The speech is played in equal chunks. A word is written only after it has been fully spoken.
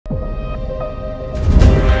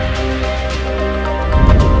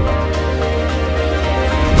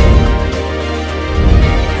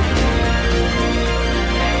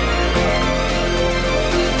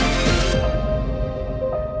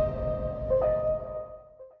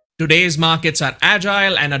Today's markets are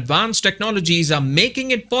agile and advanced technologies are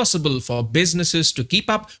making it possible for businesses to keep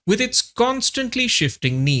up with its constantly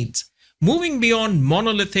shifting needs. Moving beyond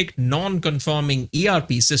monolithic, non-conforming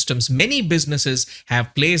ERP systems, many businesses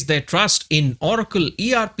have placed their trust in Oracle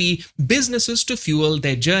ERP businesses to fuel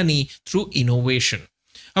their journey through innovation.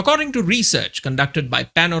 According to research conducted by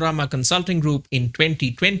Panorama Consulting Group in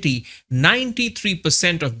 2020,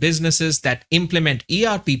 93% of businesses that implement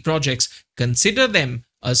ERP projects consider them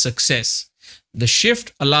a success. The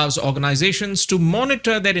shift allows organizations to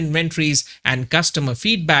monitor their inventories and customer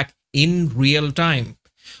feedback in real time.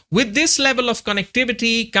 With this level of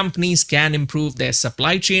connectivity, companies can improve their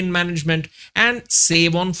supply chain management and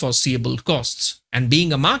save on foreseeable costs. And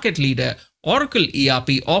being a market leader, Oracle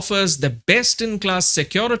ERP offers the best-in-class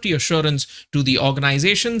security assurance to the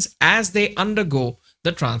organizations as they undergo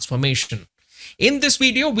the transformation. In this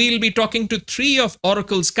video, we'll be talking to three of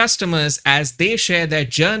Oracle's customers as they share their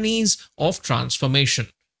journeys of transformation.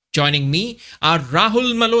 Joining me are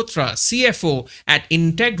Rahul Malhotra, CFO at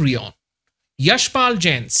Integrion, Yashpal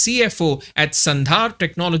Jain, CFO at Sandhar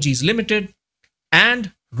Technologies Limited,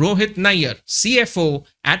 and Rohit Nair, CFO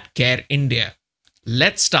at Care India.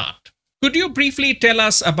 Let's start. Could you briefly tell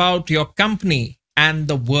us about your company and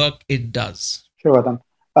the work it does? Sure, Vatam.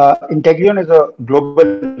 Integrion is a global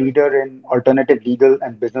leader in alternative legal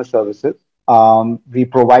and business services. We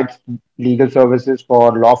provide legal services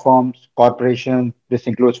for law firms, corporations. This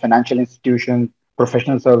includes financial institutions,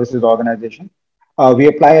 professional services organizations. We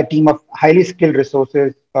apply a team of highly skilled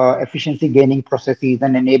resources, efficiency gaining processes,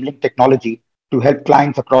 and enabling technology to help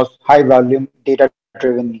clients across high volume data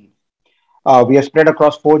driven needs. We are spread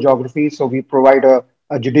across four geographies, so we provide a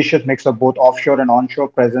judicious mix of both offshore and onshore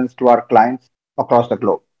presence to our clients across the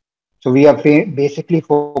globe. So we are basically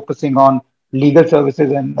focusing on legal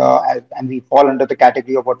services and we fall under the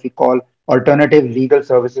category of what we call alternative legal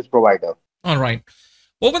services provider. All right.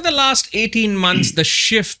 Over the last 18 months, the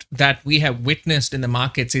shift that we have witnessed in the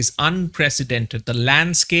markets is unprecedented. The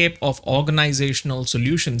landscape of organizational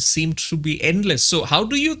solutions seems to be endless. So how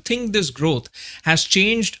do you think this growth has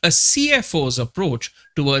changed a CFO's approach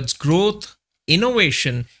towards growth,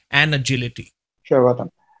 innovation, and agility? Sure, Gautam.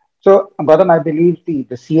 So, Gautam, I believe the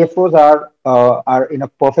CFOs are in a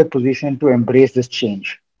perfect position to embrace this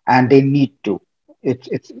change, and they need to.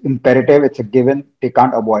 It's imperative. It's a given. They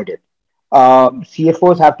can't avoid it.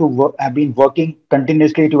 CFOs have been working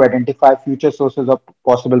continuously to identify future sources of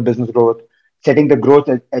possible business growth, setting the growth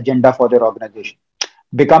agenda for their organization.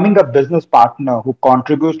 Becoming a business partner who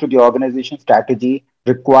contributes to the organization strategy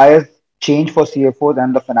requires change for CFOs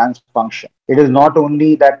and the finance function. It is not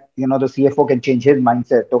only that the CFO can change his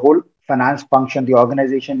mindset. The whole finance function, the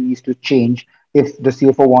organization needs to change if the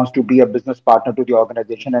CFO wants to be a business partner to the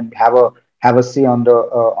organization and have a say on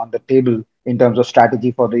the table in terms of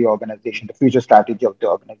strategy for the organization, the future strategy of the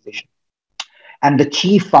organization. And the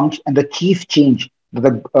chief function and the chief change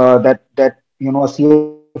that a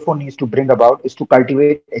CFO needs to bring about is to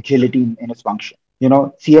cultivate agility in its function.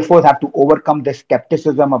 CFOs have to overcome the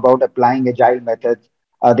skepticism about applying agile methods.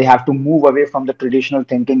 They have to move away from the traditional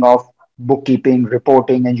thinking of bookkeeping,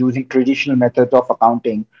 reporting, and using traditional methods of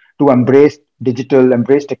accounting to embrace digital,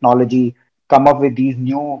 embrace technology, come up with these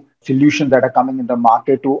new solutions that are coming in the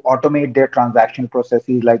market to automate their transactional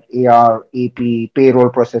processes like AR, AP, payroll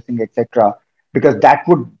processing, etc. Because that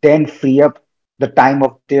would then free up the time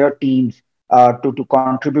of their teams to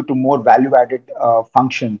contribute to more value-added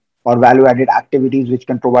functions or value-added activities which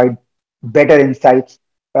can provide better insights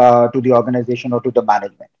to the organization or to the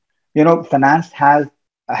management. Finance has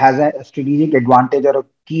a strategic advantage or a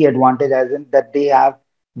key advantage as in that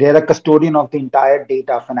they're a custodian of the entire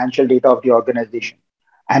data, financial data of the organization.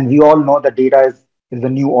 And we all know that data is the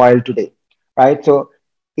new oil today, right? So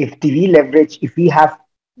if we have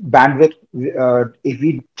bandwidth, if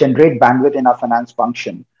we generate bandwidth in our finance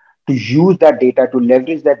function to use that data, to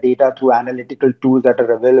leverage that data through analytical tools that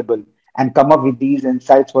are available and come up with these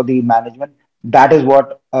insights for the management, that is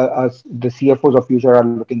what the CFOs of future are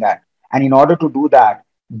looking at. And in order to do that,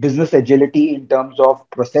 business agility in terms of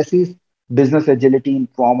processes, business agility in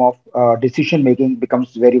form of decision making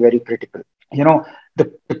becomes very, very critical.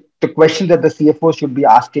 The question that the CFO should be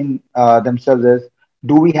asking themselves is,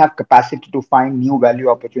 do we have capacity to find new value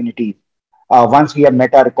opportunities once we have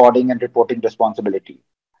met our recording and reporting responsibility?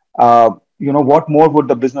 What more would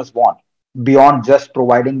the business want beyond just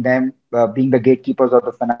providing them, being the gatekeepers of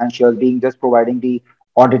the financials, being just providing the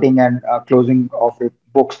auditing and closing of the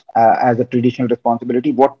books as a traditional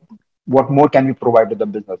responsibility? What more can we provide to the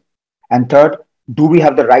business? And third, do we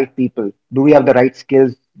have the right people? Do we have the right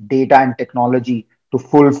skills, data, and technology to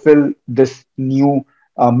fulfill this new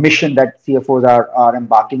mission that CFOs are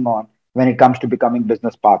embarking on when it comes to becoming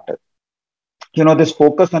business partners. This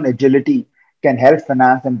focus on agility can help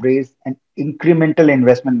finance embrace an incremental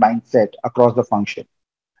investment mindset across the function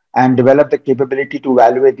and develop the capability to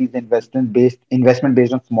evaluate these investment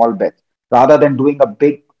based on small bets rather than doing a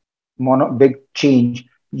big change.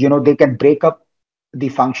 They can break up the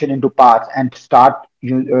function into parts and start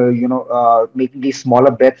making these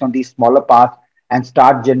smaller bets on these smaller parts and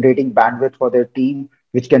start generating bandwidth for their team,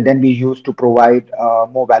 which can then be used to provide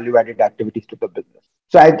more value added activities to the business.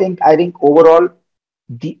 So I think overall,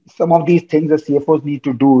 some of these things the CFOs need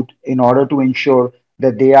to do in order to ensure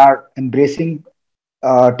that they are embracing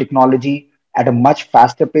technology at a much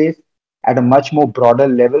faster pace, at a much more broader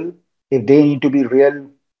level, if they need to be real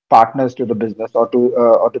partners to the business or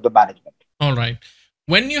to the management. All right.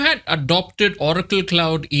 When you had adopted Oracle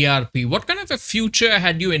Cloud ERP, what kind of a future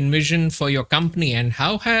had you envisioned for your company, and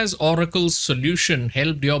how has Oracle's solution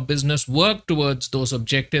helped your business work towards those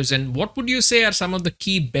objectives? And what would you say are some of the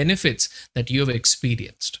key benefits that you have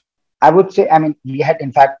experienced? I would say, I mean, we had,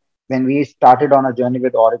 in fact, when we started on a journey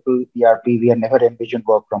with Oracle ERP, we had never envisioned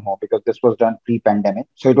work from home because this was done pre-pandemic.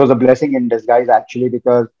 So it was a blessing in disguise, actually,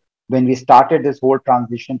 because when we started this whole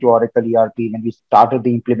transition to Oracle ERP, when we started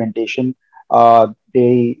the implementation,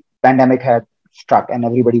 the pandemic had struck and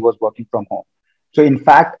everybody was working from home. So, in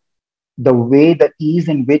fact, the ease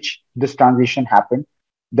in which this transition happened,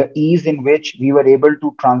 the ease in which we were able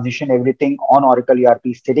to transition everything on Oracle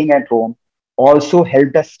ERP sitting at home also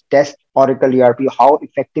helped us test Oracle ERP, how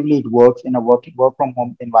effectively it works in a work from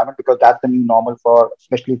home environment, because that's the new normal for,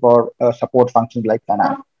 especially for support functions like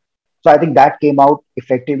finance. So I think that came out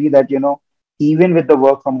effectively that, even with the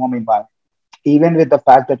work from home environment, even with the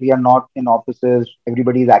fact that we are not in offices,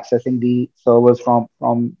 everybody is accessing the servers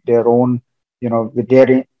from their own, with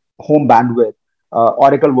their home bandwidth.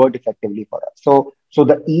 Oracle worked effectively for us. So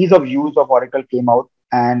the ease of use of Oracle came out,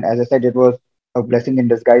 and as I said, it was a blessing in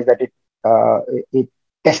disguise that it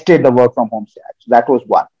tested the work from home stack. So that was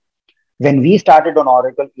one. When we started on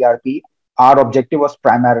Oracle ERP, our objective was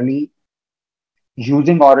primarily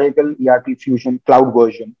using Oracle ERP Fusion cloud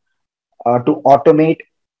version to automate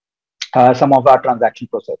some of our transaction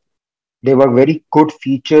processes. There were very good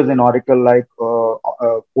features in Oracle like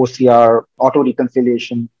OCR, auto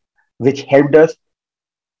reconciliation, which helped us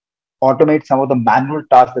automate some of the manual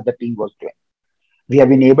tasks that the team was doing. We have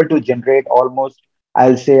been able to generate almost,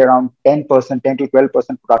 I'll say, around 10%, 10 to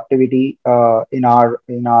 12% productivity in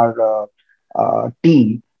our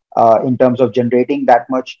team in terms of generating that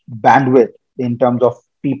much bandwidth in terms of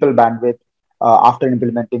people bandwidth after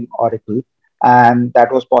implementing Oracle. And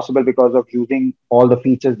that was possible because of using all the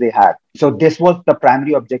features they had. So this was the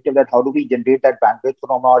primary objective, that how do we generate that bandwidth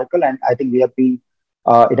from Oracle? And I think it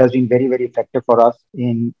has been very, very effective for us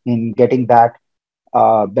in getting that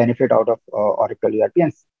benefit out of Oracle ERP.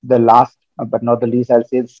 And the last but not the least, I'll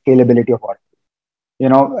say, is scalability of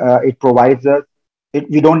Oracle. It provides us,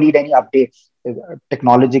 we don't need any updates.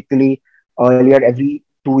 Technologically, earlier, every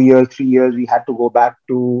 2 years, 3 years, we had to go back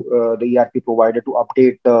to the ERP provider to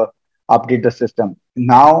update the system.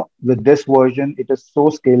 Now, with this version, it is so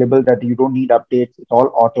scalable that you don't need updates. It's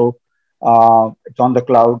all auto. It's on the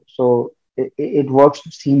cloud. So it works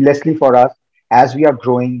seamlessly for us as we are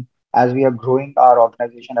growing. As we are growing our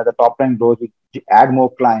organization, as the top line grows, we add more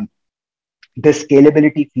clients. This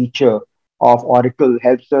scalability feature of Oracle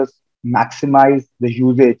helps us maximize the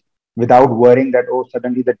usage without worrying that, oh,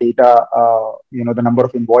 suddenly the data, the number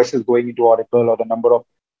of invoices going into Oracle or the number of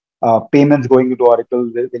payments going into Oracle,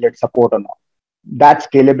 will it support or not? That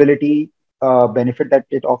scalability benefit that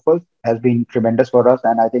it offers has been tremendous for us,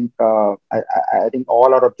 and I think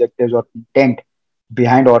all our objectives or intent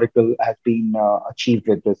behind Oracle has been achieved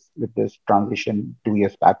with this transition 2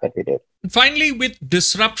 years back that we did. Finally, with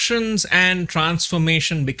disruptions and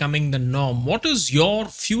transformation becoming the norm, what is your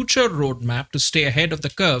future roadmap to stay ahead of the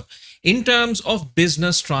curve in terms of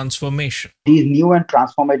business transformation? These new and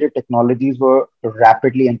transformative technologies were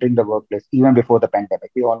rapidly entering the workplace even before the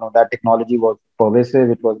pandemic. We all know that technology was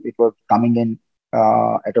pervasive. It was coming in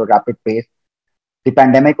at a rapid pace. The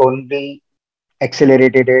pandemic only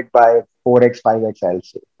accelerated it by 4x, 5x, I'll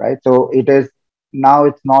say, right? So it's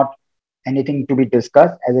not anything to be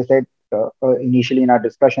discussed. As I said initially in our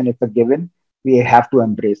discussion, it's a given. We have to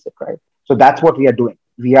embrace it, right? So that's what we are doing.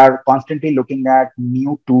 We are constantly looking at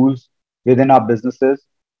new tools within our businesses,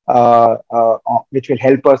 which will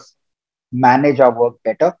help us manage our work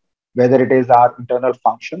better, whether it is our internal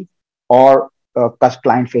functions or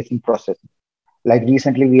client-facing processes. Like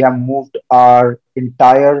recently, we have moved our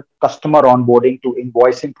entire customer onboarding to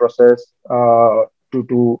invoicing process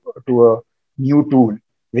to a new tool,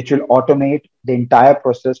 which will automate the entire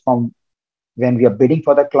process from when we are bidding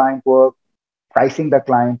for the client work, pricing the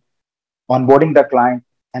client, onboarding the client,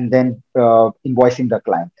 and then invoicing the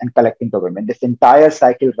client and collecting the payment. This entire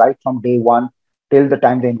cycle, right from day one till the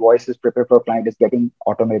time the invoice is prepared for a client, is getting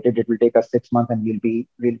automated. It will take us 6 months, and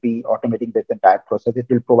we'll be automating this entire process. It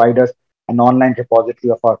will provide us an online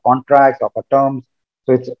repository of our contracts, of our terms.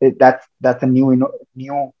 So that's a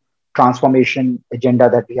new transformation agenda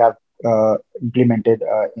that we have implemented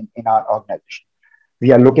in our organization.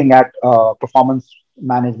 We are looking at performance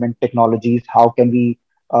management technologies. How can we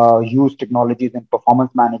use technologies in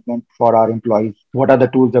performance management for our employees? What are the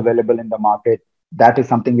tools available in the market? That is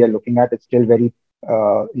something we are looking at. It's still very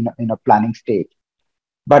in a planning stage.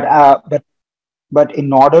 But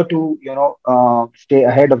in order to stay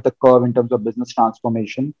ahead of the curve in terms of business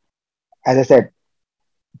transformation, as I said,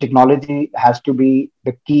 technology has to be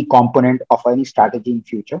the key component of any strategy in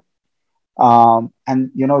future. And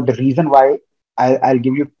the reason why I'll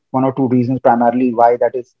give you one or two reasons primarily why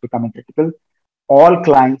that is becoming critical. All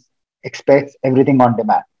clients expect everything on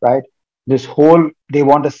demand, right? They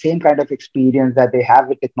want the same kind of experience that they have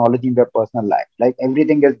with technology in their personal life. Like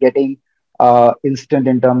everything is getting instant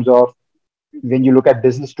in terms of when you look at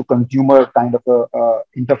business to consumer kind of a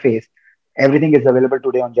interface. Everything is available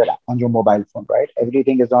today on your mobile phone, right?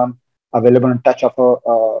 Everything is on available on touch of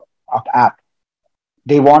a app.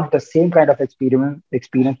 They want the same kind of experience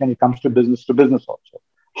when it comes to business also.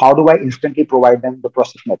 How do I instantly provide them the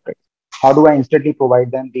process metrics? How do I instantly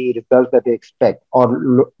provide them the results that they expect,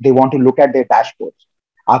 or they want to look at their dashboards?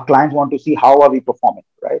 Our clients want to see how are we performing,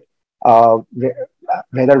 right?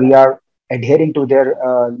 Whether we are adhering to their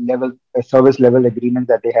service level agreement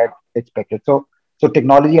that they had expected. So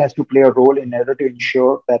technology has to play a role in order to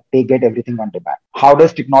ensure that they get everything on demand. How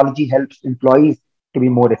does technology help employees to be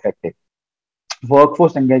more effective?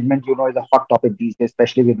 Workforce engagement, is a hot topic these days,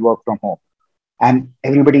 especially with work from home and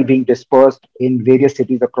everybody being dispersed in various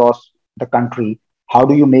cities across the country. How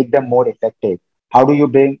do you make them more effective? How do you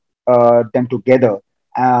bring them together?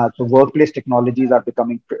 So workplace technologies are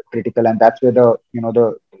becoming critical, and that's where the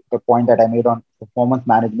point that I made on performance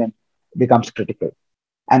management becomes critical.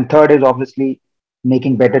 And third is obviously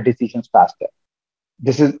making better decisions faster.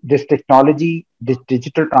 This technology, this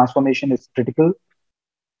digital transformation is critical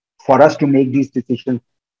for us to make these decisions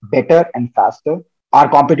better and faster. Our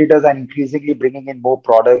competitors are increasingly bringing in more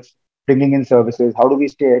products, bringing in services. How do we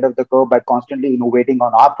stay ahead of the curve? By constantly innovating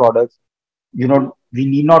on our products. We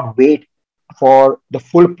need not wait for the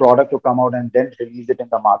full product to come out and then release it in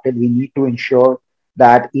the market. We need to ensure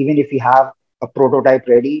that even if we have a prototype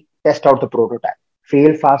ready, test out the prototype,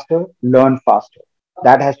 fail faster, learn faster.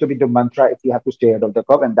 That has to be the mantra if we have to stay ahead of the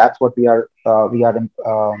curve, and that's what we are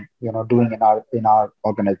doing in our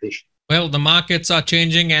organization. Well, the markets are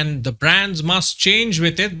changing and the brands must change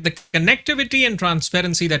with it. The connectivity and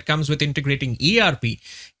transparency that comes with integrating ERP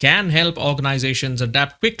can help organizations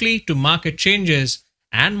adapt quickly to market changes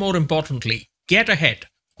and, more importantly, get ahead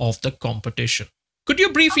of the competition. Could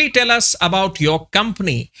you briefly tell us about your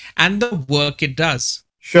company and the work it does?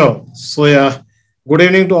 Sure. So, good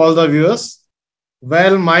evening to all the viewers.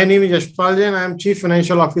 Well, my name is Yashpal Jain. I am Chief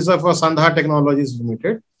Financial Officer for Sandhar Technologies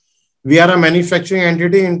Limited. We are a manufacturing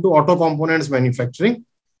entity into auto components manufacturing.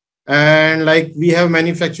 And we have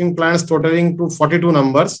manufacturing plants totaling to 42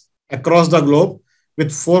 numbers across the globe,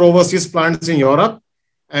 with 4 overseas plants in Europe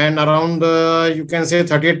and around, you can say,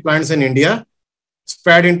 38 plants in India,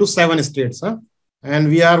 spread into 7 states. And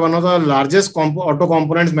we are one of the largest auto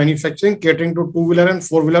components manufacturing, catering to two-wheeler and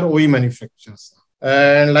four-wheeler OE manufacturers.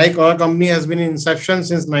 And our company has been in inception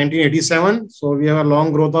since 1987. So we have a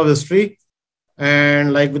long growth of history.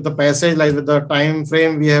 And with the passage, with the time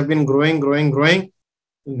frame, we have been growing,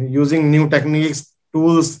 using new techniques,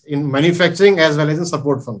 tools in manufacturing as well as in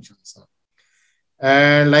support functions.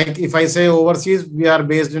 And if I say overseas, we are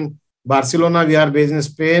based in Barcelona, we are based in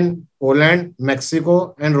Spain, Poland,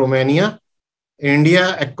 Mexico, and Romania.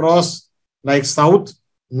 India across South,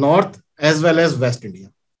 North, as well as West India.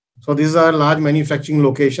 So these are large manufacturing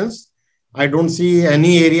locations. I don't see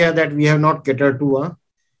any area that we have not catered to.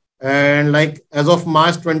 And as of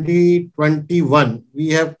March 2021, we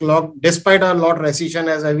have clocked, despite a lot recession,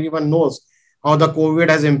 as everyone knows, how the COVID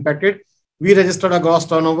has impacted, we registered a gross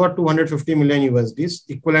turnover 250 million USDs,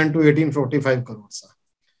 equivalent to 1845 crores.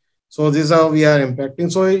 So this is how we are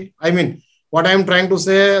impacting. So, what I'm trying to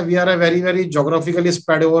say, we are a very, very geographically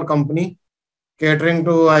spread over company, catering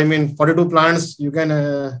to, 42 plants. You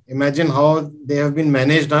can imagine how they have been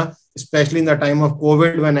managed, especially in the time of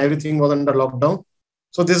COVID when everything was under lockdown.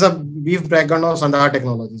 So this is a brief background of Sandhar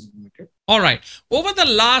Technologies Limited. All right. Over the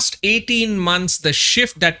last 18 months, the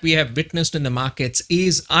shift that we have witnessed in the markets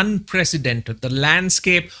is unprecedented. The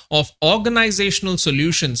landscape of organizational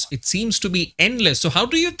solutions, it seems to be endless. So how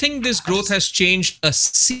do you think this growth has changed a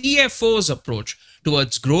CFO's approach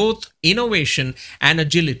towards growth, innovation, and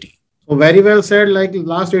agility? So very well said. Like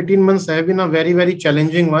last 18 months have been a very, very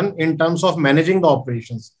challenging one in terms of managing the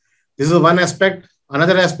operations. This is one aspect.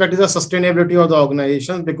 Another aspect is the sustainability of the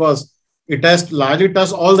organization, because it has largely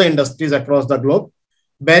touched all the industries across the globe,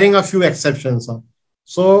 bearing a few exceptions.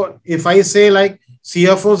 So if I say like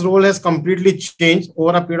CFO's role has completely changed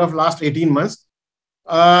over a period of last 18 months,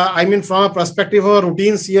 I mean, from a perspective of a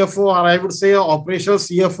routine CFO, or I would say an operational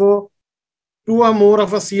CFO, to a more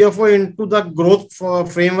of a CFO into the growth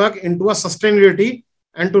framework, into a sustainability,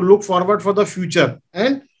 and to look forward for the future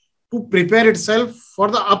and to prepare itself for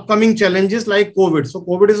the upcoming challenges like COVID. So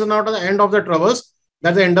COVID is not the end of the troubles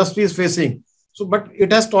that the industry is facing. So, but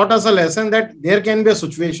it has taught us a lesson that there can be a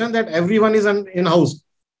situation that everyone is in-house.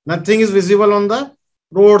 Nothing is visible on the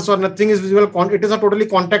roads or nothing is visible. It is a totally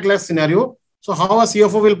contactless scenario. So how a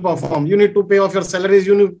CFO will perform? You need to pay off your salaries,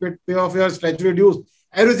 you need to pay off your statutory dues.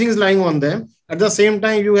 Everything is lying on them. At the same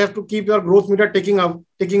time, you have to keep your growth meter ticking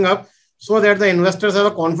up so that the investors have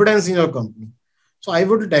a confidence in your company. So I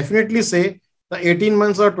would definitely say the 18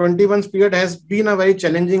 months or 20 months period has been a very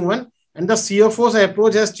challenging one. And the CFO's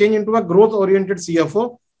approach has changed into a growth-oriented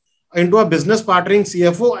CFO, into a business partnering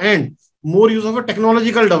CFO, and more use of a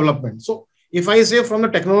technological development. So if I say from the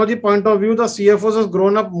technology point of view, the CFOs has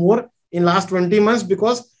grown up more in last 20 months,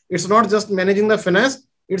 because it's not just managing the finance,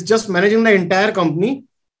 it's just managing the entire company,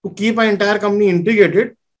 to keep an entire company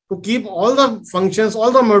integrated, to keep all the functions,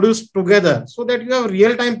 all the modules together, so that you have a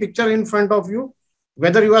real-time picture in front of you.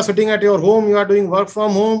 Whether you are sitting at your home, you are doing work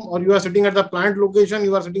from home, or you are sitting at the plant location,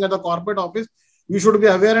 you are sitting at the corporate office, you should be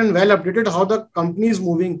aware and well updated how the company is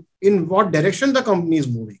moving, in what direction the company is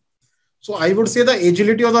moving. So I would say the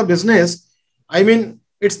agility of the business, I mean,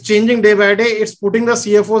 it's changing day by day. It's putting the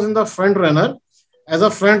CFOs in the front runner, as a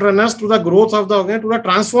front runners to the growth of the organization, to the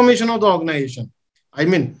transformation of the organization. I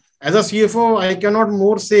mean, as a CFO, I cannot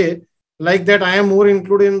more say like that I am more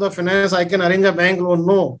included in the finance, I can arrange a bank loan.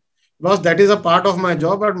 No, because that is a part of my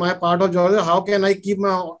job, but my part of job is how can I keep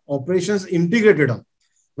my operations integrated.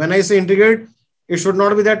 When I say integrate, it should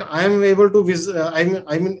not be that I am able to visit, I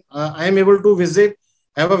am able to visit,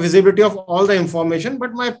 have a visibility of all the information,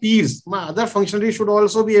 but my peers, my other functionaries should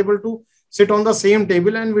also be able to sit on the same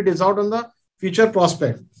table and we decide on the future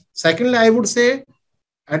prospect. Secondly, I would say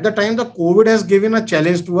at the time the COVID has given a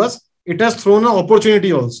challenge to us, it has thrown an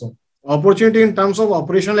opportunity also. Opportunity in terms of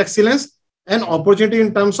operational excellence and opportunity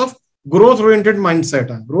in terms of growth-oriented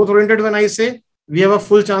mindset. Growth-oriented, when I say, we have a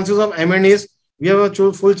full chances of M&As, we have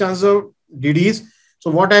a full chances of DDs. So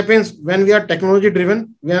what happens when we are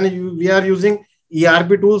technology-driven, when we are using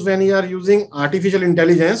ERP tools, when we are using artificial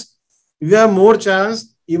intelligence, we have more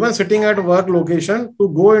chance, even sitting at work location, to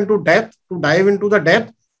go into depth, to dive into the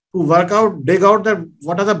depth, to work out, dig out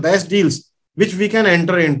what are the best deals which we can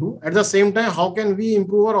enter into. At the same time, how can we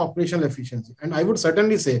improve our operational efficiency? And I would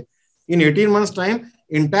certainly say, in 18 months' time,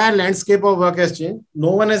 entire landscape of work has changed. No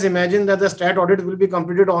one has imagined that the stat audit will be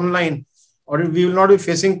completed online, or we will not be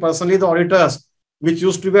facing personally the auditors, which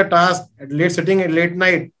used to be a task sitting at late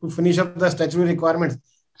night to finish up the statutory requirements.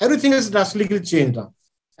 Everything is drastically changed.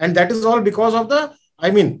 And that is all because of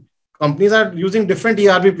companies are using different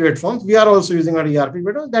ERP platforms. We are also using our ERP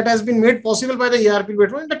platform that has been made possible by the ERP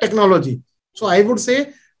platform and the technology. So I would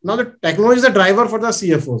say now the technology is the driver for the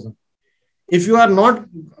CFOs. If you are not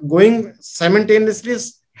going simultaneously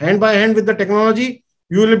hand by hand with the technology,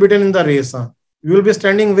 you will be beaten in the race. You will be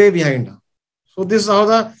standing way behind. So this is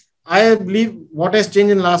how I believe what has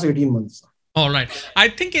changed in the last 18 months. All right. I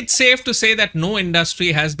think it's safe to say that no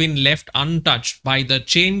industry has been left untouched by the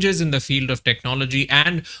changes in the field of technology.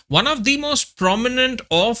 And one of the most prominent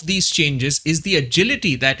of these changes is the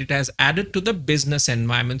agility that it has added to the business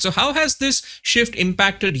environment. So how has this shift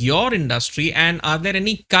impacted your industry? And are there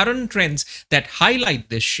any current trends that highlight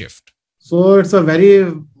this shift? So it's a very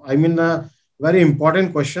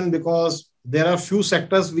important question, because there are few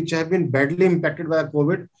sectors which have been badly impacted by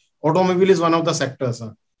COVID. Automobile is one of the sectors.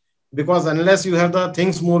 Because unless you have the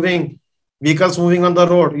things moving, vehicles moving on the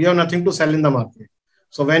road, you have nothing to sell in the market.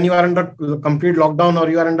 So when you are under complete lockdown or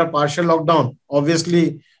you are under partial lockdown,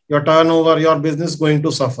 obviously your turnover, your business is going to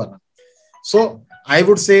suffer. So I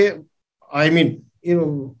would say, our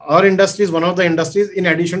industry is one of the industries, in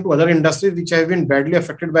addition to other industries which have been badly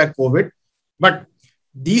affected by COVID. But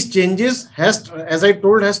these changes as I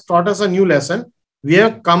told, has taught us a new lesson. We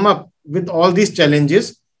have come up with all these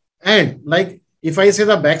challenges, and if I say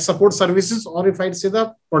the back support services, or if I say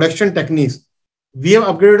the production techniques, we have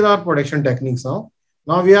upgraded our production techniques now.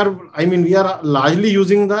 Now we are largely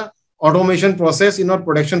using the automation process in our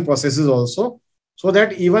production processes also, so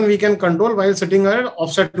that even we can control while sitting at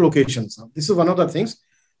offset locations. This is one of the things.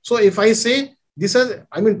 So if I say this has,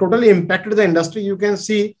 totally impacted the industry, you can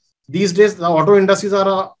see these days the auto industries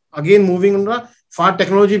are again moving on the far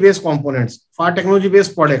technology-based components, far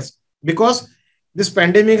technology-based products, because this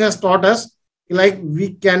pandemic has taught us like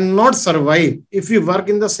we cannot survive if we work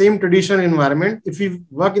in the same traditional environment, if we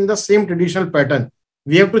work in the same traditional pattern.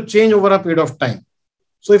 We have to change over a period of time.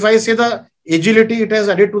 So if I say the agility it has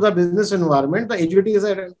added to the business environment, the agility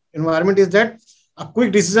environment is that a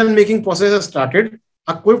quick decision-making process has started,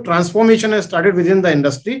 a quick transformation has started within the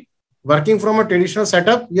industry. Working from a traditional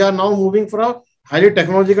setup, we are now moving for a highly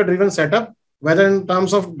technological-driven setup, whether in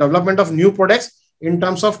terms of development of new products, in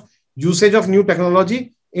terms of usage of new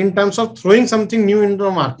technology, in terms of throwing something new into the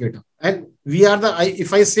market. And we are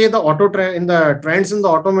if I say the in the trends in the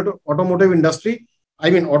automotive industry,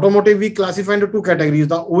 automotive we classify into two categories: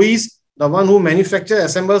 the OEs, the one who manufactures,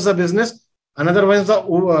 assembles the business; another one is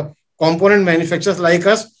the component manufacturers like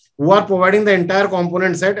us, who are providing the entire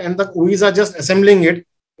component set, and the OEs are just assembling it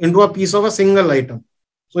into a piece of a single item.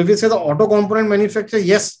 So if you say the auto component manufacturer,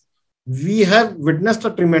 yes, we have witnessed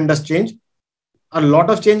a tremendous change. A lot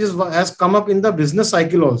of changes has come up in the business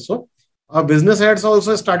cycle also. Our business heads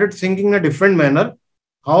also started thinking in a different manner,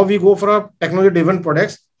 how we go for a technology-driven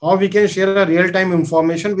products, how we can share a real-time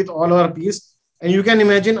information with all our peers. And you can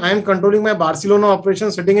imagine, I am controlling my Barcelona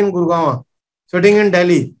operation sitting in Gurgaon, sitting in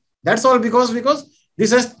Delhi. That's all because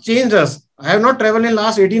this has changed us. I have not traveled in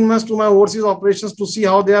last 18 months to my overseas operations to see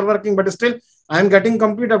how they are working, but still I am getting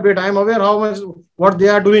complete update. I am aware how much, what they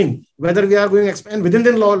are doing, whether we are going to expand. Within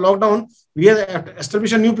the lockdown, we have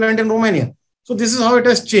established a new plant in Romania. So this is how it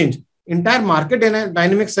has changed. Entire market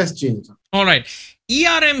dynamics has changed. All right.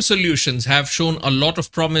 ERM solutions have shown a lot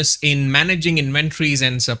of promise in managing inventories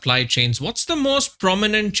and supply chains. What's the most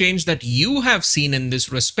prominent change that you have seen in this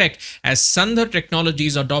respect as Sandhar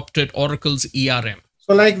Technologies adopted Oracle's ERM?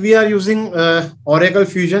 So like we are using Oracle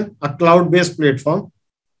Fusion, a cloud-based platform,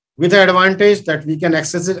 with the advantage that we can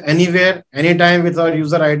access it anywhere, anytime with our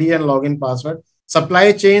user ID and login password.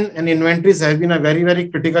 Supply chain and inventories have been a very, very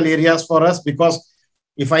critical areas for us, because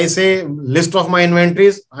if I say list of my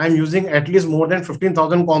inventories, I'm using at least more than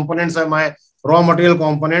 15,000 components of my raw material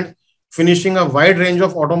component, finishing a wide range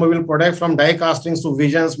of automobile products from die castings to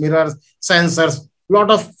visions, mirrors, sensors,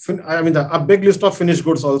 a big list of finished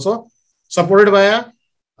goods also, supported by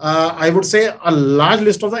I would say a large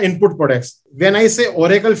list of the input products. When I say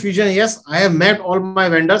Oracle Fusion, yes, I have mapped all my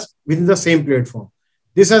vendors within the same platform.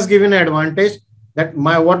 This has given an advantage that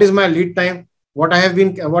what is my lead time, what I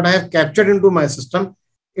have captured into my system.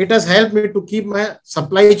 It has helped me to keep my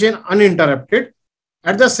supply chain uninterrupted.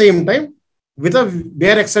 At the same time, with a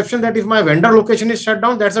bare exception that if my vendor location is shut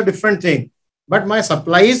down, that's a different thing. But my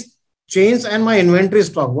supplies, chains, and my inventory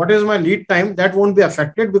stock, what is my lead time, that won't be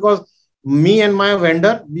affected, because me and my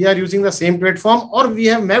vendor, we are using the same platform, or we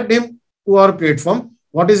have mapped him to our platform.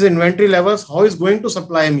 What is inventory levels, how is going to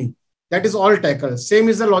supply me, that is all tackled. Same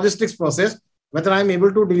is the logistics process, whether I am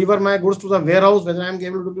able to deliver my goods to the warehouse, whether I am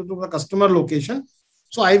able to go to the customer location.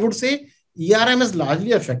 So I would say ERM is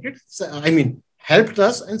largely affected, helped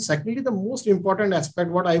us. And secondly, the most important aspect,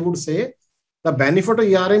 what I would say, the benefit of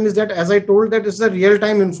ERM is that, as I told, that it's the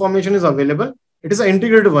real-time information is available. It is an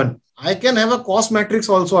integrated one. I can have a cost matrix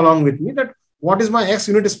also along with me, that what is my X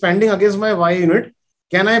unit spending against my Y unit.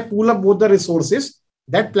 Can I pool up both the resources?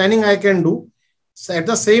 That planning I can do. So at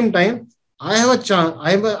the same time, I have a chance.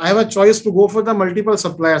 I have a choice to go for the multiple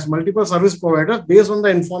suppliers, multiple service providers based on the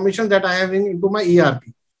information that I have into my ERP.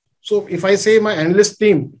 So if I say my analyst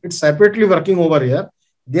team, it's separately working over here.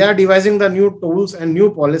 They are devising the new tools and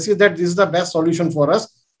new policies that this is the best solution for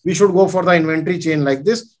us. We should go for the inventory chain like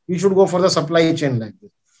this. We should go for the supply chain like this.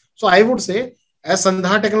 So I would say, as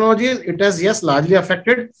Sandhar Technologies, it has, yes, largely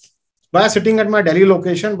affected by sitting at my Delhi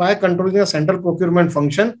location, by controlling a central procurement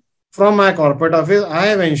function from my corporate office. I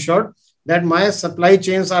have ensured that my supply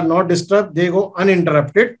chains are not disturbed. They go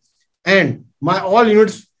uninterrupted, and my all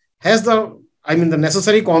units has the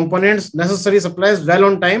necessary components, necessary supplies well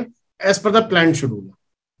on time as per the planned schedule.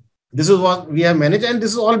 This is what we have managed, and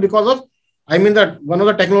this is all because of, that one of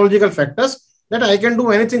the technological factors, that I can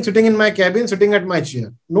do anything sitting in my cabin, sitting at my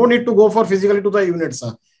chair. No need to go for physically to the units.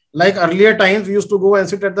 Like earlier times, we used to go and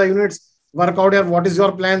sit at the units, work out here, what is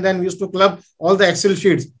your plan? Then we used to club all the Excel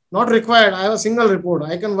sheets. Not required. I have a single report.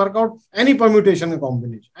 I can work out any permutation and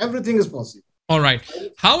combination. Everything is possible. All right.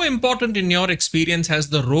 How important in your experience has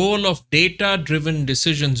the role of data-driven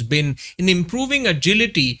decisions been in improving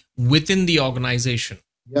agility within the organization?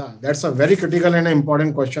 Yeah, that's a very critical and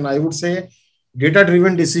important question. I would say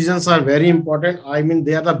data-driven decisions are very important. I mean,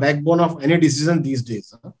 they are the backbone of any decision these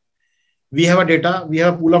days. We have a data, we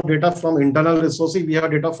have a pool of data from internal resources, we have a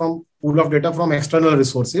data from pool of data from external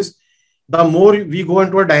resources. The more we go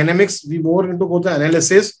into a dynamics, we more into go to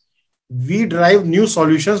analysis, we drive new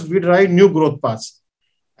solutions, we drive new growth paths.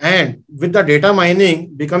 And with the data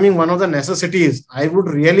mining becoming one of the necessities, I would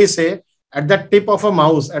really say at the tip of a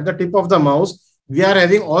mouse, at the tip of the mouse, we are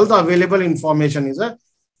having all the available information,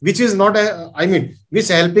 which is not, which is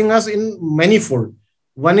helping us in manifold.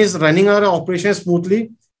 One is running our operation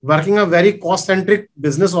smoothly, working a very cost-centric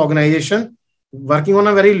business organization, working on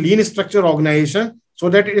a very lean structure organization, so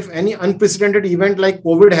that if any unprecedented event like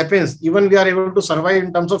COVID happens, even we are able to survive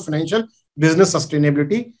in terms of financial business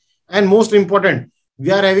sustainability. And most important, we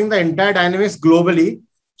are having the entire dynamics globally.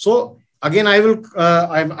 So again, I'll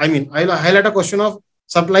highlight a question of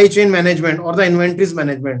supply chain management or the inventories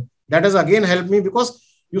management. That has again helped me because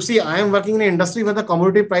you see, I am working in an industry where the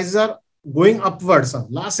commodity prices are going upwards.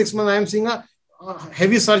 Last 6 months, I am seeing a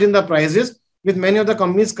heavy surge in the prices with many of the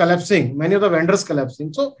companies collapsing, many of the vendors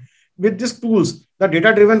collapsing. So with these tools, the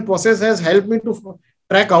data-driven process has helped me to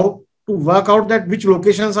track out, to work out that which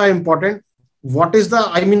locations are important, what is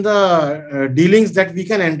the, dealings that we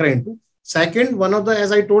can enter into. Second, one of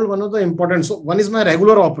the important, so one is my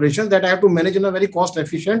regular operations that I have to manage in a very cost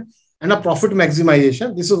efficient and a profit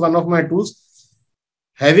maximization. This is one of my tools.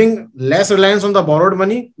 Having less reliance on the borrowed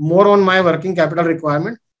money, more on my working capital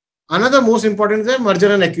requirement. Another most important is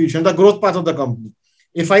merger and acquisition, the growth path of the company.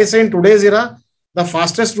 If I say in today's era, the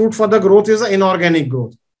fastest route for the growth is the inorganic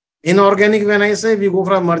growth. Inorganic, when I say we go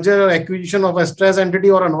for a merger or acquisition of a stressed entity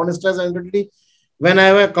or a non-stressed entity, when I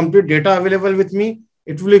have a complete data available with me,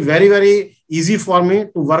 it will be very, very easy for me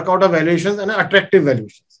to work out a valuations and attractive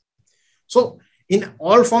valuations. So in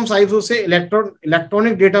all forms, I would say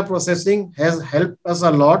electronic data processing has helped us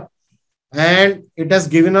a lot, and it has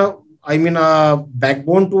given a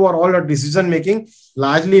backbone to all our decision making.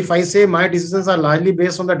 Largely, if I say my decisions are largely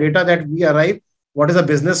based on the data that we arrive, what is the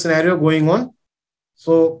business scenario going on?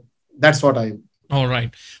 So that's what I. All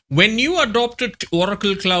right. When you adopted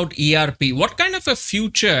Oracle Cloud ERP, what kind of a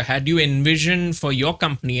future had you envisioned for your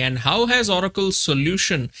company, and how has Oracle's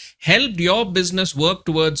solution helped your business work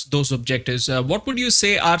towards those objectives? What would you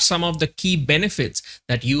say are some of the key benefits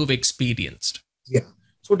that you've experienced? Yeah.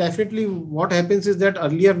 So definitely what happens is that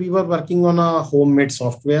earlier we were working on a homemade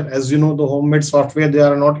software. As you know, the homemade software, they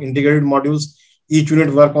are not integrated modules. Each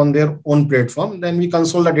unit work on their own platform. Then we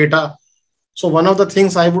console the data. So one of the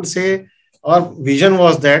things I would say our vision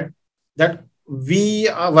was that we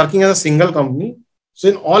are working as a single company. So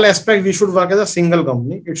in all aspects, we should work as a single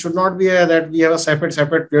company. It should not be that we have a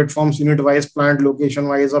separate platforms, unit-wise, plant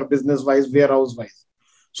location-wise, or business-wise, warehouse-wise.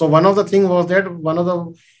 So one of the things was that one of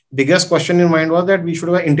the biggest question in mind was that we should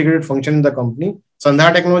have an integrated function in the company.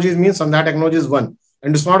 Sandhar Technologies means Sandhar Technologies one.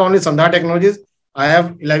 And it's not only Sandhar Technologies. I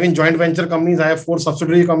have 11 joint venture companies. I have 4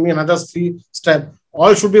 subsidiary companies, another 3 step.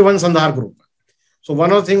 All should be one Sandhar group. So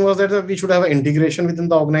one of the things was that we should have an integration within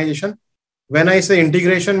the organization. When I say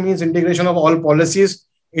integration, means integration of all policies,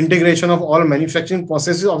 integration of all manufacturing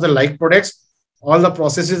processes of the like products, all the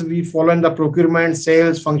processes we follow in the procurement,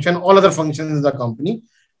 sales, function, all other functions in the company.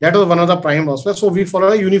 That was one of the prime aspects. So we follow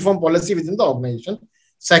a uniform policy within the organization.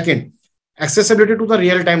 Second, accessibility to the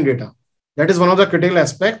real-time data. That is one of the critical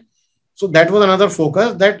aspects. So that was another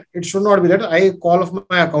focus, that it should not be that I call of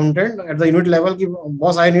my accountant at the unit level,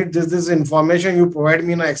 boss, I need this information, you provide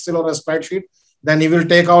me in an Excel or a spreadsheet, then he will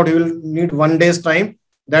take out, he will need 1 day's time.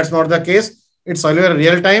 That's not the case. It's always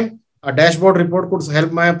real time. A dashboard report could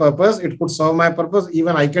help my purpose. It could serve my purpose.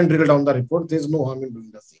 Even I can drill down the report. There's no harm in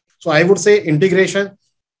doing the same. So I would say integration,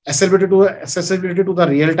 accessibility to the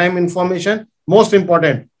real-time information. Most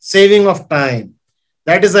important, saving of time.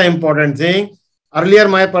 That is the important thing. Earlier,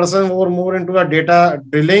 my person were more into the data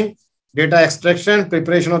drilling, data extraction,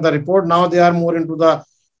 preparation of the report. Now they are more into the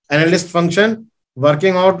analyst function,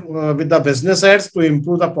 working out with the business heads to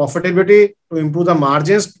improve the profitability, to improve the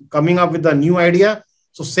margins, coming up with the new idea.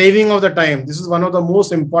 So saving of the time. This is one of the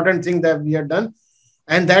most important things that we have done.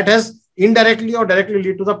 And that has indirectly or directly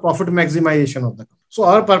lead to the profit maximization of the company. So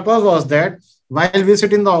our purpose was that while we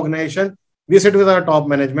sit in the organization, we sit with our top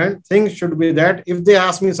management. Things should be that if they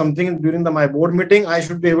ask me something during my board meeting, I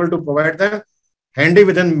should be able to provide them handy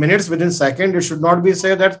within minutes, within seconds. It should not be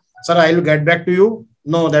say that, sir, I will get back to you.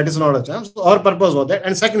 No, that is not a chance. So our purpose was that.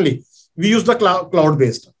 And secondly, we use the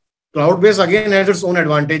cloud-based. Cloud-based again has its own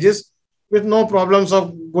advantages. with no problems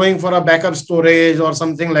of going for a backup storage or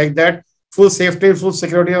something like that. Full safety, full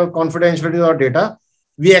security or confidentiality of our data.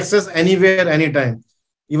 We access anywhere, anytime.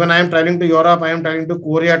 Even I am traveling to Europe, I am traveling to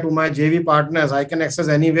Korea to my JV partners. I can access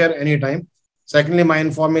anywhere, anytime. Secondly, my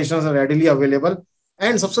information is readily available.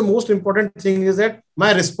 And the most important thing is that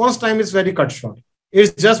my response time is very cut short.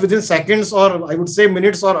 It's just within seconds, or I would say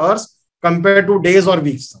minutes or hours, compared to days or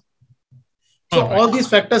weeks. So all these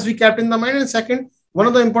factors we kept in the mind. And second, one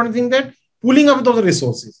of the important things that pooling up of the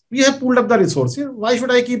resources. We have pulled up the resources. Why should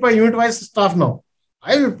I keep a unit-wise staff now?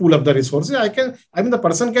 I will pull up the resources. The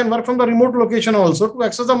person can work from the remote location also to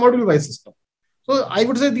access the module-wise system. So I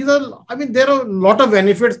would say there are a lot of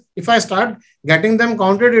benefits. If I start getting them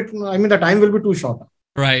counted, the time will be too short.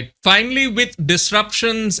 Right. Finally, with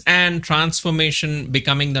disruptions and transformation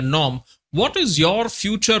becoming the norm, what is your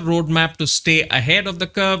future roadmap to stay ahead of the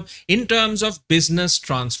curve in terms of business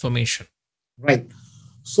transformation? Right.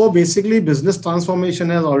 So basically, business transformation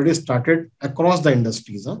has already started across the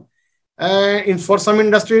industries. For some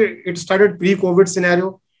industry, it started pre-COVID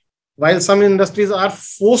scenario, while some industries are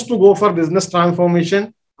forced to go for business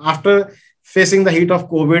transformation after facing the heat of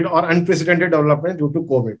COVID or unprecedented development due to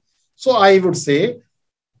COVID. So I would say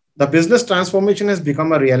the business transformation has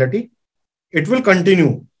become a reality. It will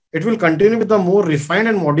continue. It will continue with a more refined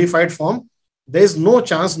and modified form. There is no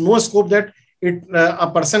chance, no scope that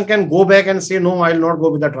a person can go back and say, no, I will not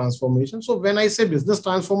go with the transformation. So when I say business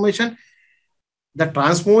transformation, the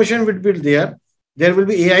transformation will be there. There will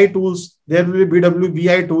be AI tools. There will be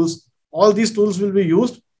BWBI tools. All these tools will be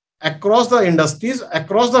used across the industries,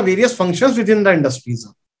 across the various functions within the industries.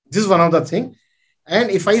 This is one of the things.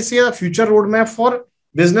 And if I say a future roadmap for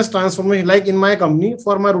business transformation, like in my company,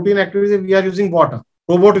 for my routine activities, we are using robot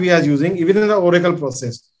we are using, even in the Oracle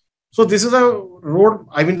process. So this is the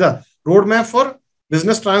roadmap for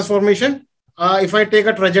business transformation. If I take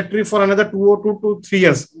a trajectory for another 2 to 3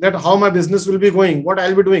 years, that how my business will be going, what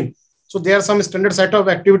I'll be doing. So there are some standard set of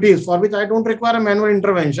activities for which I don't require a manual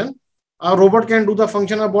intervention. A robot can do the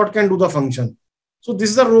function, a bot can do the function. So this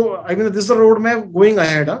is the roadmap going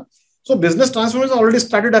ahead. So business transformation already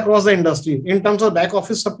started across the industry in terms of back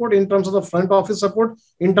office support, in terms of the front office support,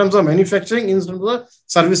 in terms of manufacturing, in terms of the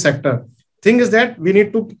service sector. Thing is that we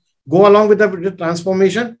need to go along with the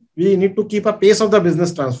transformation. We need to keep a pace of the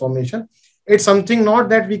business transformation. It's something not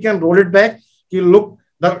that we can roll it back. Look,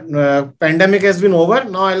 the pandemic has been over.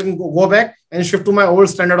 Now I'll go back and shift to my old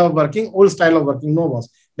standard of working, old style of working. No, boss.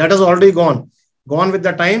 That has already gone with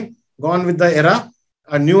the time, gone with the era.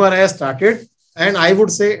 A new era has started. And I would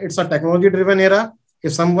say it's a technology-driven era.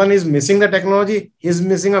 If someone is missing the technology, he's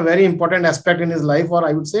missing a very important aspect in his life, or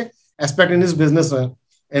I would say aspect in his business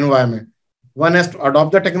environment. One has to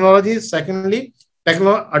adopt the technology. Secondly,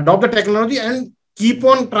 adopt the technology and keep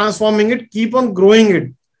on transforming it, keep on growing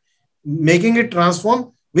it, making it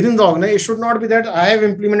transform within the organization. It should not be that I have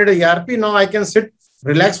implemented a ERP, now I can sit,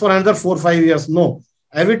 relax for another 4 or 5 years. No.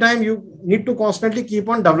 Every time you need to constantly keep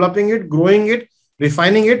on developing it, growing it,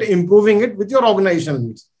 refining it, improving it with your organizational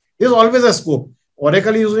needs. There's always a scope.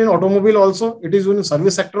 Oracle is used in automobile also. It is used in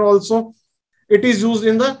service sector also. It is used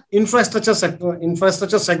in the infrastructure sector,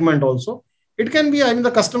 infrastructure segment also. It can be,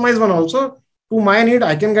 the customized one also. To my need,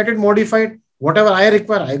 I can get it modified. Whatever I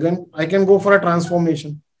require, I can go for a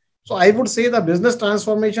transformation. So I would say the business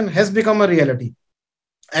transformation has become a reality.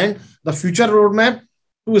 And the future roadmap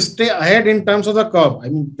to stay ahead in terms of the curve.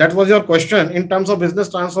 That was your question in terms of business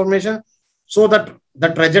transformation. So that the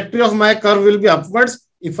trajectory of my curve will be upwards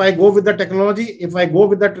if I go with the technology, if I go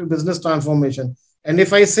with that business transformation. And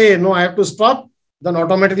if I say, no, I have to stop, then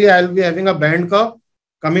automatically I'll be having a band curve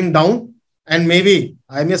coming down, and maybe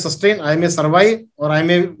I may sustain, I may survive, or I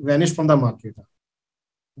may vanish from the market.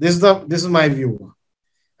 This is my view.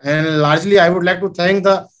 And largely, I would like to thank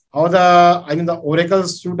the Oracle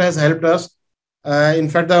suite has helped us. In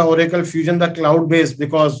fact, the Oracle Fusion, the cloud-based,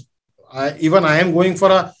 because even I am going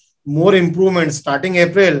for a more improvement starting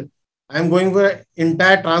April. I'm going for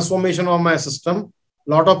entire transformation of my system.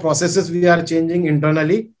 Lot of processes we are changing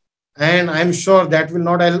internally, and I'm sure that will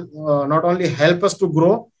not only help us to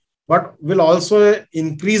grow, but will also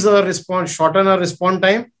increase our response, shorten our response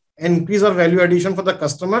time, and increase our value addition for the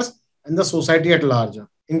customers and the society at large,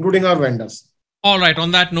 including our vendors. All right. On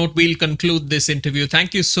that note, we'll conclude this interview.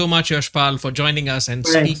 Thank you so much, Yashpal, for joining us and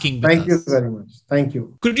speaking with us. Thank you very much. Thank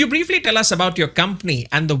you. Could you briefly tell us about your company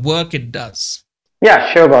and the work it does?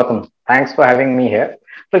 Yeah, sure, Gautam. Thanks for having me here.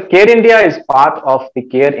 So Care India is part of the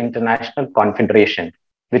Care International Confederation,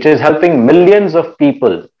 which is helping millions of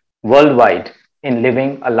people worldwide in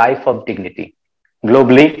living a life of dignity.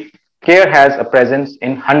 Globally, Care has a presence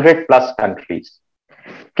in 100 plus countries.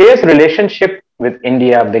 Care's relationship with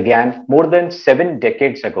India began more than 7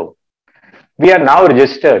 decades ago. We are now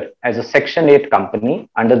registered as a Section 8 company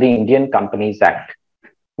under the Indian Companies Act,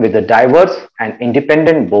 with a diverse and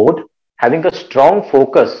independent board having a strong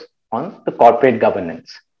focus on the corporate governance.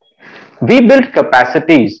 We build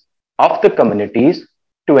capacities of the communities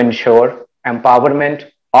to ensure empowerment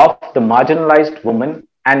of the marginalized women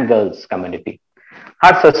and girls community.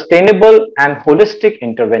 Our sustainable and holistic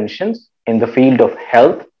interventions in the field of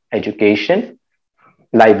health, education,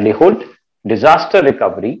 livelihood, disaster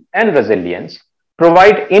recovery, and resilience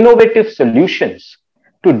provide innovative solutions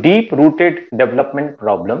to deep rooted development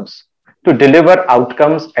problems to deliver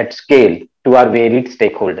outcomes at scale to our varied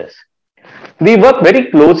stakeholders. We work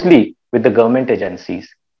very closely with the government agencies.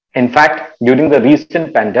 In fact, during the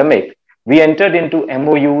recent pandemic, we entered into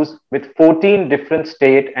MOUs with 14 different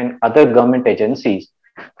state and other government agencies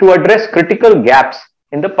to address critical gaps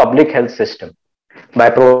in the public health system by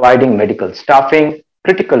providing medical staffing,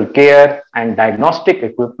 critical care, and diagnostic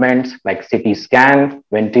equipments like CT scan,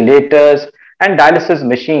 ventilators, and dialysis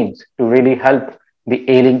machines to really help the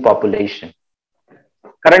ailing population.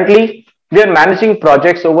 Currently, we are managing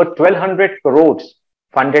projects over 1,200 crores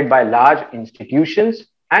funded by large institutions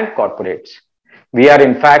and corporates. We are,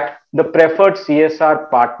 in fact, the preferred CSR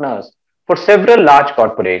partners for several large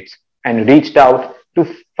corporates and reached out to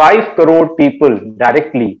 5 crore people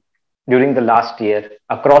directly during the last year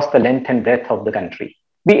across the length and breadth of the country.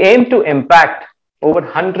 We aim to impact over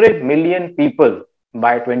 100 million people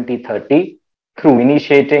by 2030 through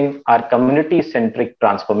initiating our community-centric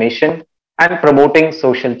transformation and promoting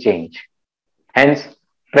social change. Hence,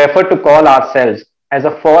 prefer to call ourselves as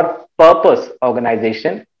a for-purpose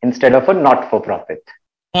organization instead of a not-for-profit.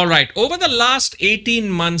 All right. Over the last 18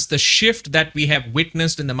 months, the shift that we have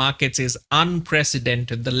witnessed in the markets is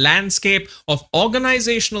unprecedented. The landscape of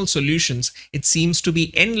organizational solutions, it seems to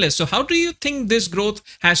be endless. So how do you think this growth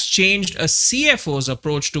has changed a CFO's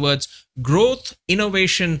approach towards growth,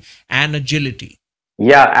 innovation, and agility?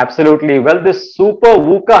 Yeah, absolutely. Well, this super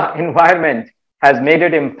VUCA environment has made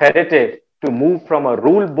it imperative to move from a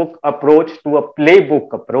rule book approach to a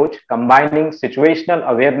playbook approach, combining situational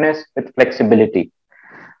awareness with flexibility.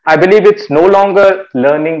 I believe it's no longer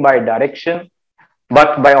learning by direction,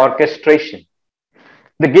 but by orchestration.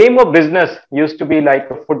 The game of business used to be like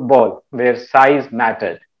a football where size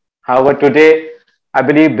mattered. However, today, I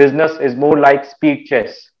believe business is more like speed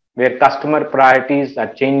chess, where customer priorities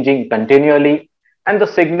are changing continually, and the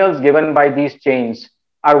signals given by these changes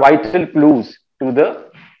are vital clues to the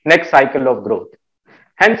next cycle of growth.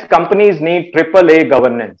 Hence, companies need AAA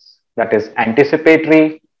governance, that is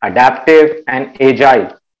anticipatory, adaptive, and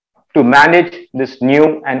agile, to manage this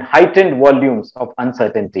new and heightened volumes of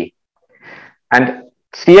uncertainty. And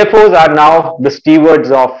CFOs are now the stewards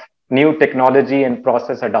of new technology and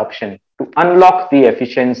process adoption to unlock the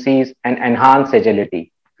efficiencies and enhance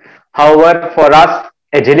agility. However, for us,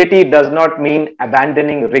 agility does not mean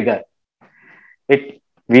abandoning rigor.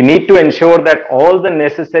 We need to ensure that all the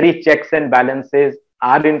necessary checks and balances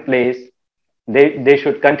are in place. They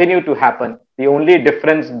should continue to happen. The only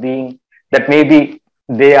difference being that maybe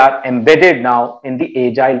they are embedded now in the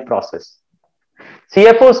agile process.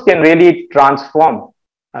 CFOs can really transform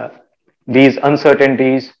these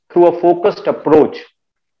uncertainties through a focused approach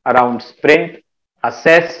around sprint,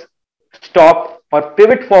 assess, stop, or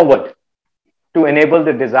pivot forward to enable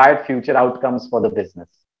the desired future outcomes for the business.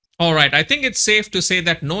 All right. I think it's safe to say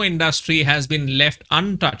that no industry has been left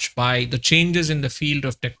untouched by the changes in the field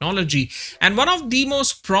of technology. And one of the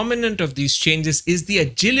most prominent of these changes is the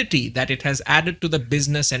agility that it has added to the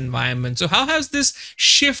business environment. So how has this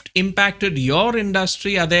shift impacted your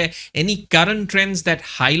industry? Are there any current trends that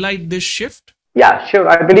highlight this shift? Yeah, sure.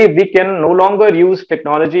 I believe we can no longer use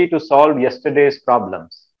technology to solve yesterday's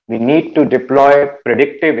problems. We need to deploy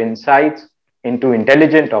predictive insights into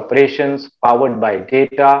intelligent operations powered by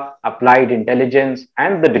data, applied intelligence,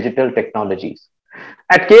 and the digital technologies.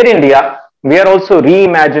 At Care India, we are also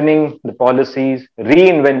reimagining the policies,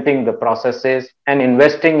 reinventing the processes, and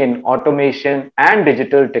investing in automation and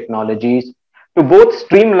digital technologies to both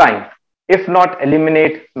streamline, if not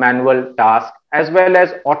eliminate, manual tasks, as well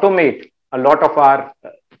as automate a lot of our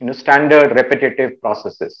standard repetitive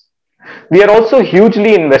processes. We are also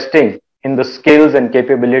hugely investing in the skills and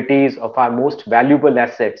capabilities of our most valuable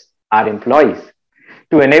assets, our employees,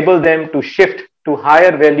 to enable them to shift to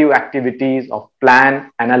higher value activities of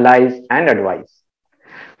plan, analyze, and advise.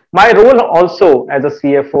 My role also as a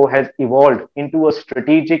CFO has evolved into a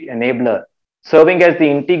strategic enabler, serving as the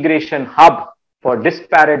integration hub for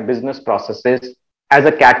disparate business processes, as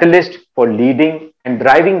a catalyst for leading and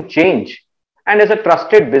driving change, and as a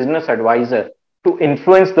trusted business advisor to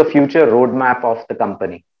influence the future roadmap of the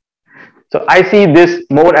company. So I see this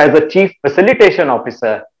more as a chief facilitation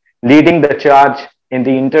officer leading the charge in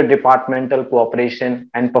the interdepartmental cooperation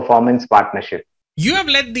and performance partnership. You have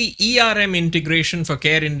led the ERM integration for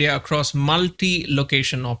Care India across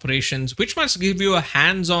multi-location operations, which must give you a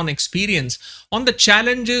hands-on experience on the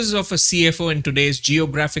challenges of a CFO in today's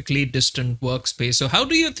geographically distant workspace. So how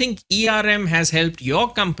do you think ERM has helped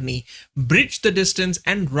your company bridge the distance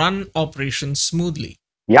and run operations smoothly?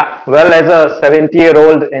 Yeah, well, as a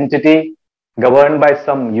 70-year-old entity governed by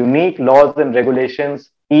some unique laws and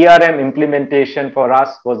regulations, ERM implementation for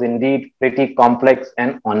us was indeed pretty complex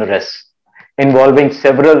and onerous, involving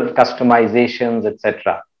several customizations,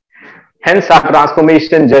 etc. Hence, our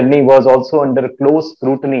transformation journey was also under close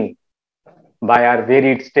scrutiny by our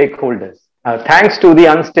varied stakeholders. Thanks to the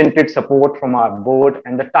unstinted support from our board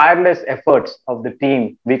and the tireless efforts of the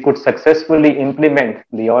team, we could successfully implement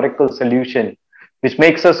the Oracle solution, which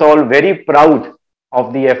makes us all very proud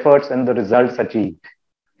of the efforts and the results achieved.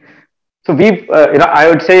 So I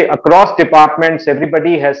would say across departments,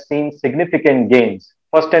 everybody has seen significant gains.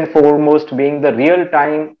 First and foremost being the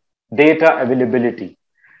real-time data availability.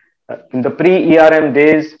 In the pre-ERM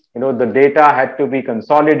days, the data had to be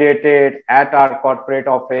consolidated at our corporate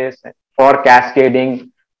office for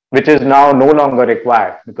cascading, which is now no longer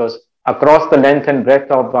required because across the length and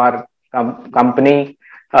breadth of our company,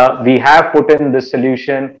 we have put in this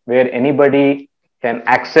solution where anybody can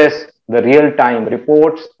access the real-time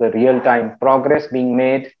reports, the real-time progress being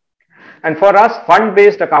made. And for us,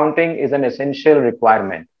 fund-based accounting is an essential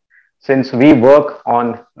requirement. Since we work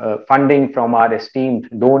on funding from our esteemed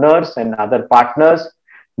donors and other partners,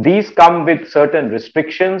 these come with certain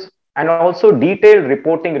restrictions and also detailed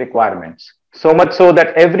reporting requirements. So much so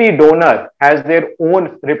that every donor has their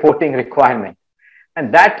own reporting requirement.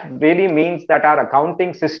 And that really means that our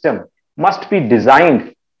accounting system must be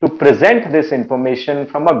designed to present this information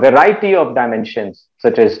from a variety of dimensions,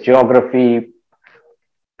 such as geography,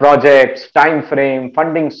 projects, time frame,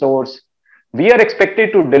 funding source. We are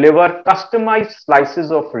expected to deliver customized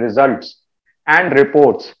slices of results and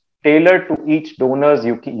reports tailored to each donor's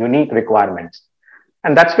unique requirements.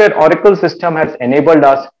 And that's where Oracle system has enabled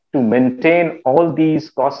us to maintain all these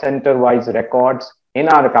cost center-wise records in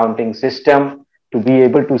our accounting system to be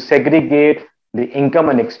able to segregate the income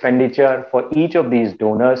and expenditure for each of these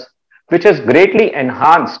donors, which has greatly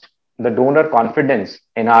enhanced the donor confidence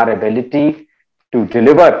in our ability to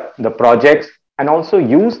deliver the projects and also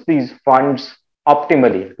use these funds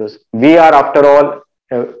optimally, because we are, after all,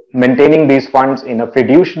 maintaining these funds in a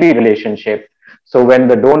fiduciary relationship. So when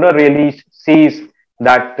the donor really sees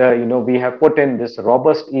that we have put in this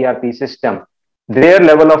robust ERP system, their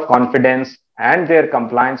level of confidence and their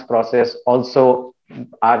compliance process also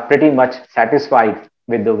are pretty much satisfied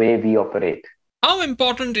with the way we operate. How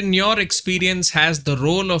important in your experience has the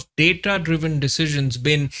role of data-driven decisions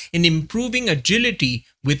been in improving agility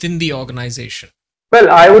within the organization? Well,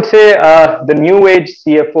 I would say the new age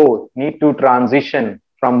CFO need to transition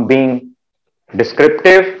from being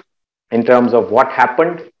descriptive in terms of what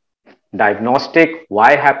happened, diagnostic,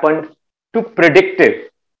 why happened, to predictive,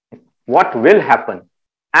 what will happen,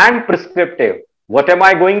 and prescriptive, what am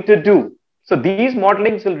I going to do? So these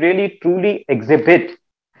modelings will really truly exhibit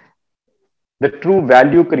the true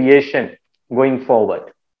value creation going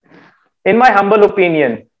forward. In my humble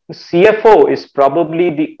opinion, CFO is probably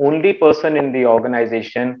the only person in the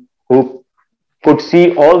organization who could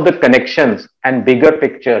see all the connections and bigger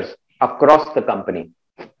pictures across the company.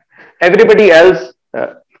 Everybody else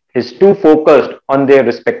is too focused on their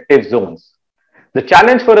respective zones. The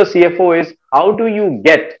challenge for a CFO is how do you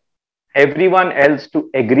get everyone else to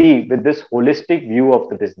agree with this holistic view of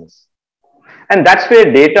the business? And that's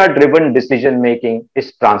where data-driven decision-making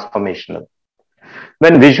is transformational.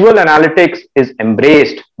 When visual analytics is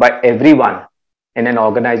embraced by everyone in an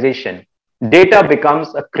organization, data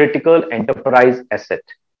becomes a critical enterprise asset.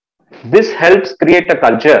 This helps create a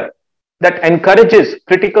culture that encourages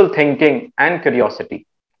critical thinking and curiosity.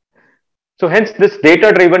 So hence, this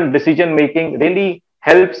data-driven decision-making really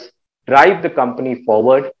helps drive the company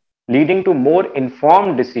forward, leading to more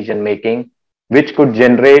informed decision-making, which could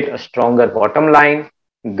generate a stronger bottom line,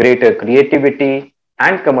 greater creativity,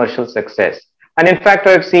 and commercial success. And in fact,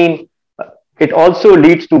 I've seen it also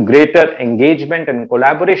leads to greater engagement and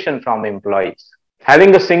collaboration from employees.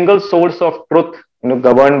 Having a single source of truth,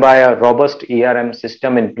 governed by a robust ERM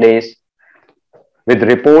system in place, with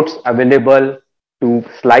reports available to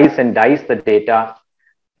slice and dice the data,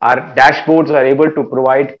 our dashboards are able to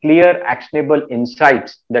provide clear, actionable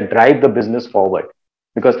insights that drive the business forward.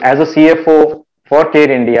 Because as a CFO, For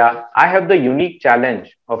Care India, I have the unique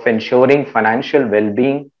challenge of ensuring financial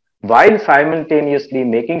well-being while simultaneously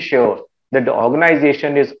making sure that the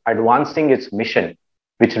organization is advancing its mission,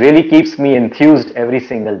 which really keeps me enthused every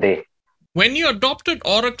single day. When you adopted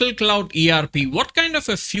Oracle Cloud ERP, what kind of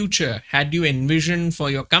a future had you envisioned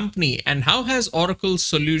for your company, and how has Oracle's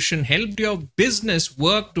solution helped your business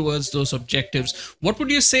work towards those objectives? What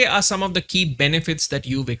would you say are some of the key benefits that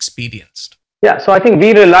you've experienced? Yeah, so I think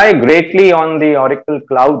we rely greatly on the Oracle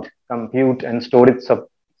Cloud compute and storage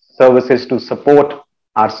services to support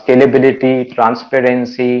our scalability,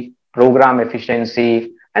 transparency, program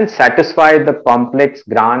efficiency, and satisfy the complex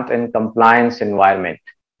grant and compliance environment.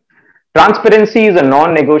 Transparency is a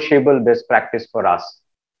non-negotiable best practice for us.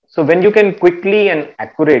 So when you can quickly and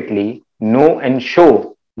accurately know and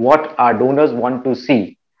show what our donors want to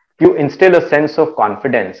see, you instill a sense of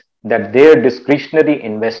confidence that their discretionary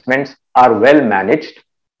investments are well managed,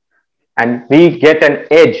 and we get an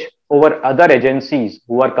edge over other agencies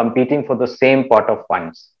who are competing for the same pot of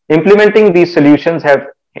funds. Implementing these solutions have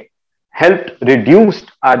helped reduce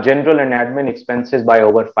our general and admin expenses by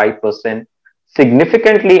over 5%,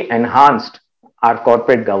 significantly enhanced our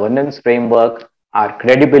corporate governance framework, our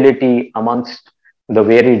credibility amongst the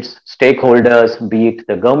varied stakeholders, be it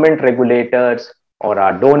the government regulators or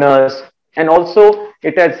our donors. And also,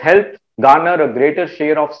 it has helped garner a greater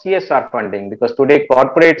share of CSR funding, because today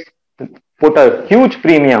corporates put a huge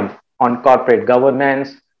premium on corporate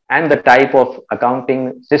governance and the type of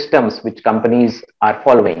accounting systems which companies are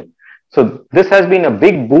following. So this has been a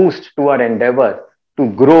big boost to our endeavor to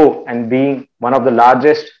grow and being one of the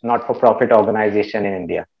largest not-for-profit organization in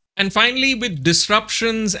India. And finally, with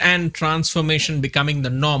disruptions and transformation becoming the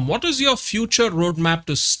norm, what is your future roadmap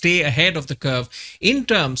to stay ahead of the curve in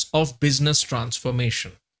terms of business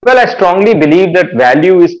transformation? Well, I strongly believe that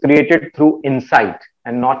value is created through insight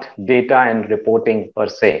and not data and reporting per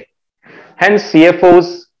se. Hence,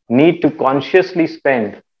 CFOs need to consciously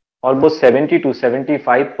spend almost 70 to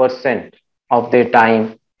 75% of their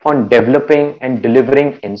time on developing and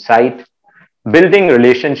delivering insight, building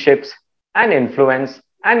relationships and influence,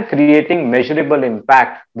 and creating measurable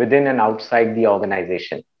impact within and outside the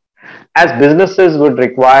organization. As businesses would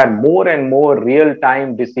require more and more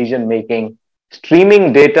real-time decision making,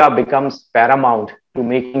 streaming data becomes paramount to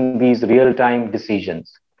making these real-time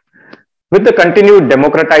decisions. With the continued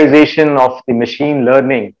democratization of the machine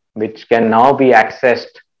learning, which can now be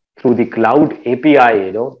accessed through the cloud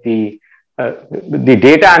API, the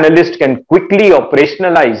data analyst can quickly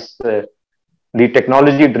operationalize the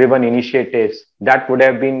technology-driven initiatives that would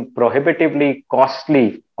have been prohibitively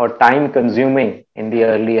costly or time-consuming in the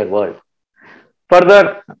earlier world.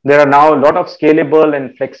 Further, there are now a lot of scalable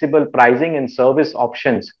and flexible pricing and service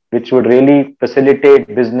options, which would really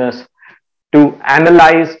facilitate business to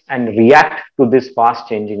analyze and react to this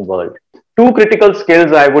fast-changing world. Two critical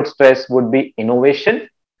skills I would stress would be innovation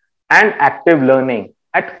and active learning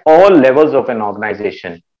at all levels of an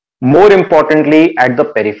organization, more importantly at the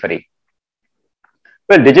periphery.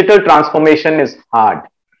 Well, digital transformation is hard,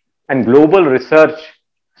 and global research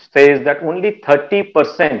says that only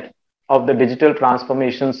 30% of the digital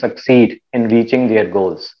transformation succeed in reaching their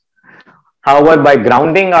goals. However, by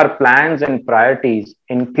grounding our plans and priorities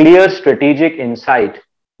in clear strategic insight,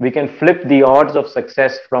 we can flip the odds of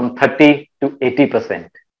success from 30 to 80%.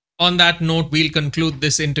 On that note, we'll conclude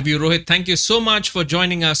this interview. Rohit, thank you so much for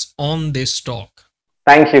joining us on this talk.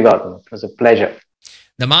 Thank you, Gautam. It was a pleasure.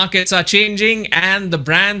 The markets are changing and the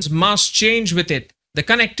brands must change with it. The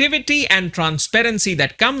connectivity and transparency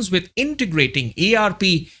that comes with integrating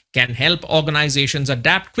ERP can help organizations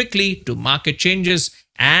adapt quickly to market changes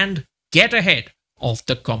and get ahead of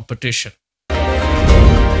the competition.